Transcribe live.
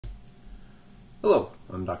Hello,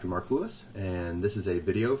 I'm Dr. Mark Lewis, and this is a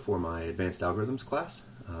video for my Advanced Algorithms class.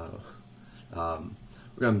 We're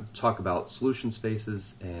going to talk about solution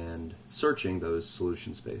spaces and searching those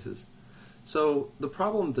solution spaces. So the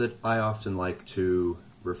problem that I often like to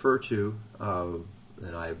refer to,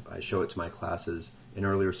 and I show it to my classes in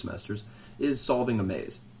earlier semesters, is solving a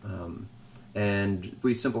maze. And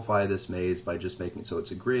we simplify this maze by just making it so it's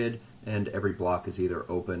a grid, and every block is either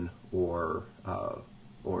open or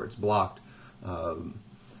it's blocked.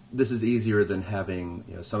 This is easier than having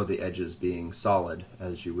some of the edges being solid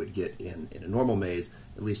as you would get in a normal maze,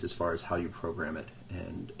 at least as far as how you program it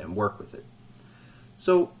and work with it.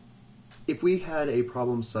 So if we had a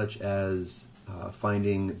problem such as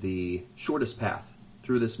finding the shortest path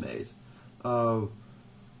through this maze,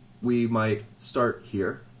 we might start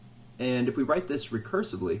here, and if we write this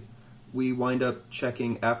recursively, we wind up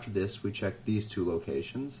checking after this, we check these two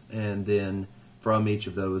locations, and then from each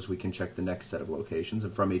of those, we can check the next set of locations,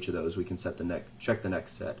 and from each of those, we can check the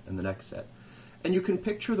next set and the next set. And you can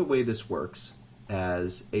picture the way this works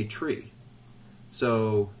as a tree.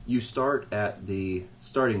 So you start at the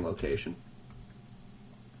starting location,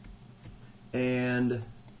 and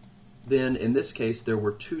then in this case, there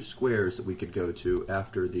were two squares that we could go to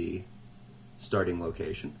after the starting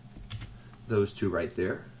location. Those two right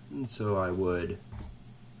there. And so I would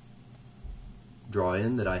draw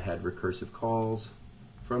in that I had recursive calls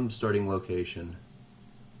from the starting location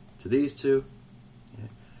to these two,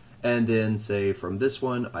 and then say from this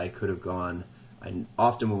one I could have gone, and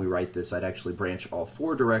often when we write this I'd actually branch all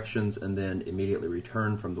four directions and then immediately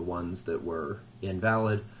return from the ones that were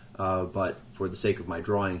invalid, but for the sake of my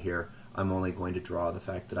drawing here I'm only going to draw the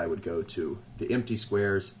fact that I would go to the empty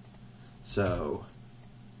squares. So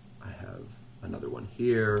I have another one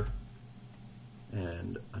here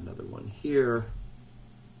and another one here.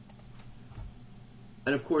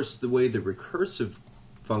 And of course, the way the recursive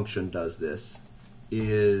function does this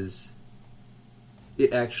is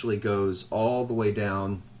it actually goes all the way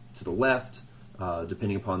down to the left,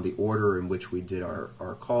 depending upon the order in which we did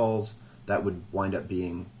our calls. That would wind up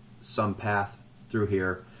being some path through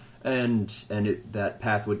here, and that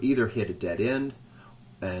path would either hit a dead end,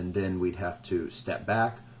 and then we'd have to step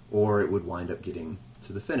back, or it would wind up getting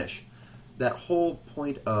to the finish. That whole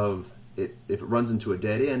point of it, if it runs into a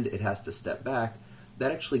dead end, it has to step back.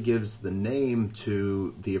 That actually gives the name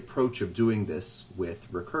to the approach of doing this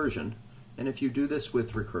with recursion. And if you do this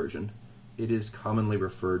with recursion, it is commonly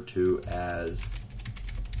referred to as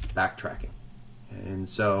backtracking. And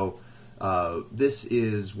so this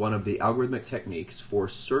is one of the algorithmic techniques for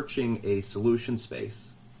searching a solution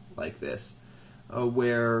space like this,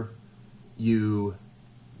 where you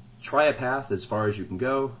try a path as far as you can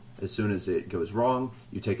go. As soon as it goes wrong,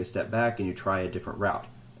 you take a step back and you try a different route.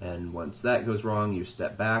 And once that goes wrong, you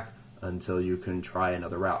step back until you can try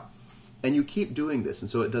another route. And you keep doing this, and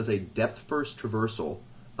so it does a depth-first traversal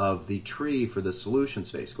of the tree for the solution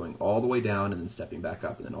space, going all the way down and then stepping back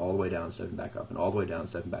up, and then all the way down and stepping back up, and all the way down and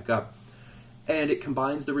stepping back up. And it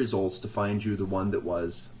combines the results to find you the one that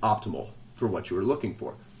was optimal for what you were looking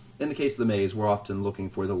for. In the case of the maze, we're often looking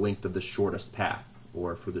for the length of the shortest path,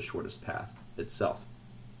 or for the shortest path itself.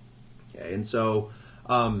 Okay, and so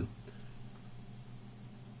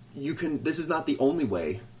this is not the only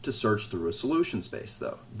way to search through a solution space,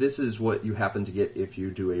 though. This is what you happen to get if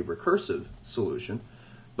you do a recursive solution,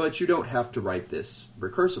 but you don't have to write this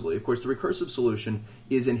recursively. Of course, the recursive solution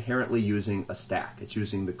is inherently using a stack. It's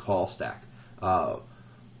using the call stack. The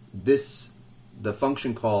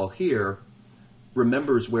function call here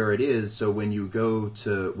remembers where it is, so when you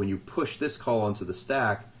push this call onto the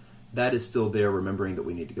stack, that is still there, remembering that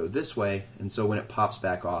we need to go this way, and so when it pops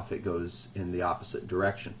back off, it goes in the opposite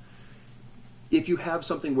direction. If you have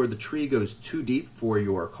something where the tree goes too deep for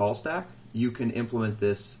your call stack, you can implement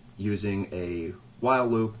this using a while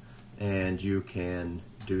loop, and you can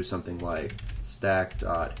do something like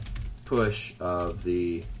stack.push of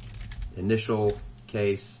the initial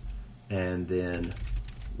case, and then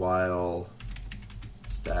while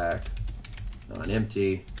stack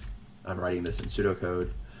non-empty. I'm writing this in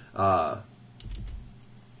pseudocode.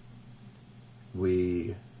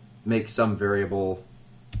 We make some variable,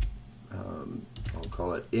 I'll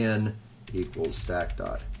call it n equals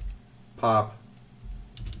stack.pop,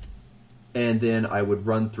 and then I would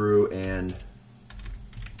run through and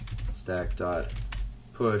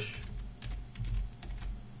stack.push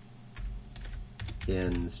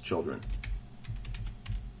n's children.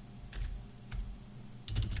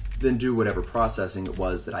 Then do whatever processing it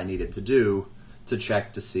was that I needed to do to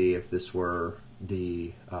check to see if this were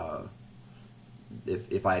the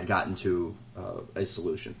if I had gotten to a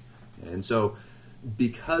solution. And so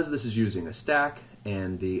Because this is using a stack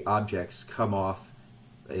and the objects come off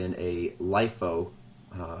in a LIFO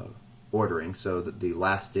ordering, so that the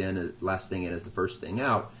last thing in is the first thing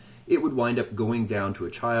out, it would wind up going down to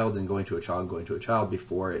a child and going to a child and going to a child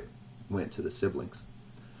before it went to the siblings.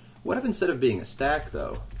 What if instead of being a stack,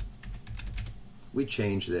 though, we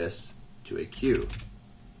change this to a queue?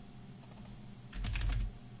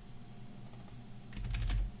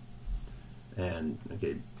 And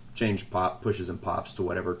okay, change pushes and pops to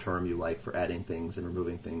whatever term you like for adding things and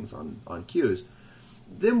removing things on queues.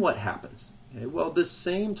 Then what happens? Okay, well, this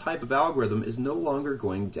same type of algorithm is no longer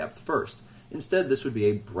going depth first. Instead, this would be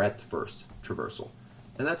a breadth first traversal.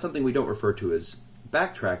 And that's something we don't refer to as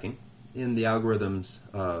backtracking in the algorithm's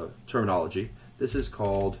terminology. This is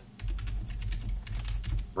called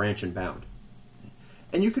branch and bound.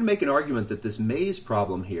 And you can make an argument that this maze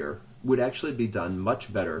problem here would actually be done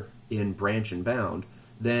much better in branch and bound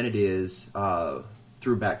than it is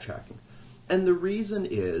through backtracking. And the reason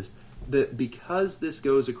is that because this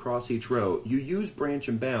goes across each row, you use branch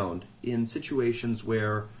and bound in situations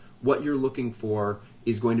where what you're looking for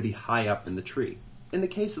is going to be high up in the tree. In the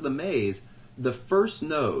case of the maze, the first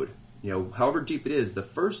node, however deep it is, the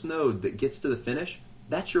first node that gets to the finish,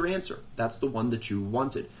 that's your answer. That's the one that you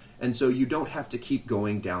wanted. And so you don't have to keep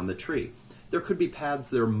going down the tree. There could be paths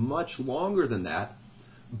that are much longer than that,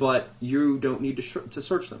 but you don't need to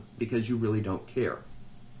search them because you really don't care.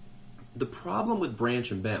 The problem with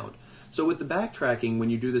branch and bound, so with the backtracking, when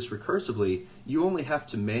you do this recursively, you only have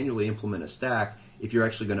to manually implement a stack if you're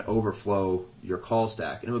actually going to overflow your call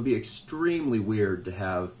stack. And it would be extremely weird to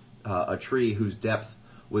have a tree whose depth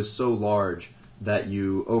was so large that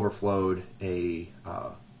you overflowed a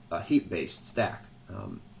heap-based stack.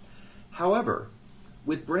 However,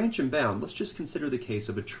 with branch and bound, let's just consider the case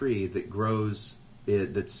of a tree that grows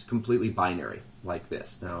that's completely binary, like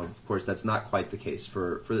this. Now, of course, that's not quite the case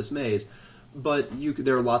for this maze, but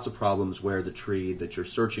there are lots of problems where the tree that you're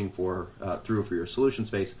searching for for your solution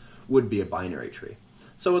space would be a binary tree.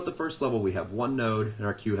 So at the first level, we have one node, and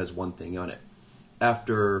our queue has one thing on it.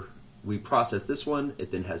 After we process this one,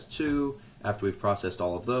 it then has two. After we've processed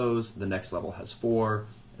all of those, the next level has 4,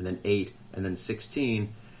 and then 8, and then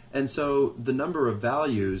 16. And so the number of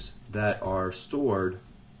values that are stored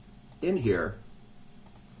in here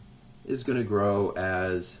is going to grow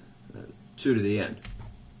as 2 to the n.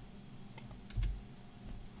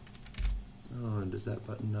 Oh, and does that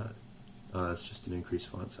button not? Oh, that's just an increased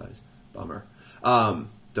font size. Bummer.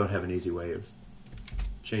 Don't have an easy way of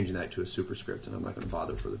changing that to a superscript, and I'm not going to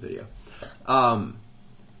bother for the video.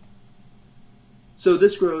 So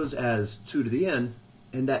this grows as 2 to the n,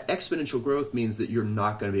 and that exponential growth means that you're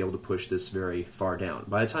not going to be able to push this very far down.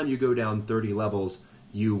 By the time you go down 30 levels,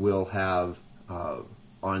 you will have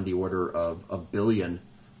on the order of 1 billion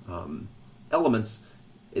elements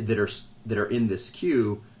that are in this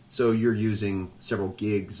queue. So you're using several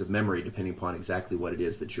gigs of memory, depending upon exactly what it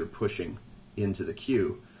is that you're pushing into the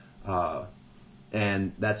queue.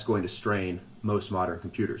 And that's going to strain most modern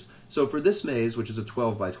computers. So for this maze, which is a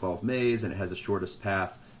 12 by 12 maze, and it has the shortest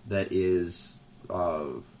path that is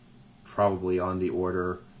probably on the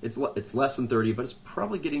order, it's less than 30, but it's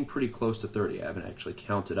probably getting pretty close to 30. I haven't actually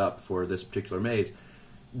counted up for this particular maze.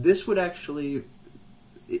 This would actually,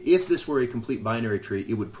 if this were a complete binary tree,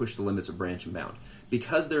 it would push the limits of branch and bound.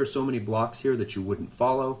 Because there are so many blocks here that you wouldn't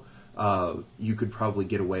follow, you could probably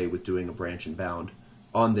get away with doing a branch and bound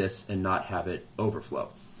on this and not have it overflow.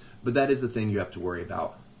 But that is the thing you have to worry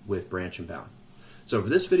about with branch and bound. So for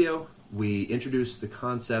this video, we introduced the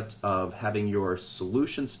concept of having your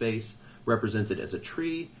solution space represented as a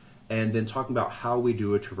tree, and then talking about how we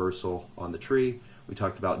do a traversal on the tree. We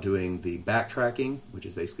talked about doing the backtracking, which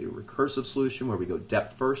is basically a recursive solution where we go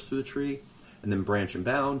depth first through the tree, and then branch and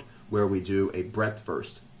bound, where we do a breadth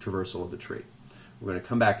first traversal of the tree. We're going to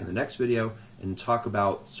come back in the next video and talk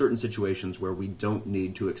about certain situations where we don't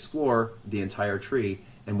need to explore the entire tree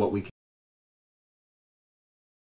and what we can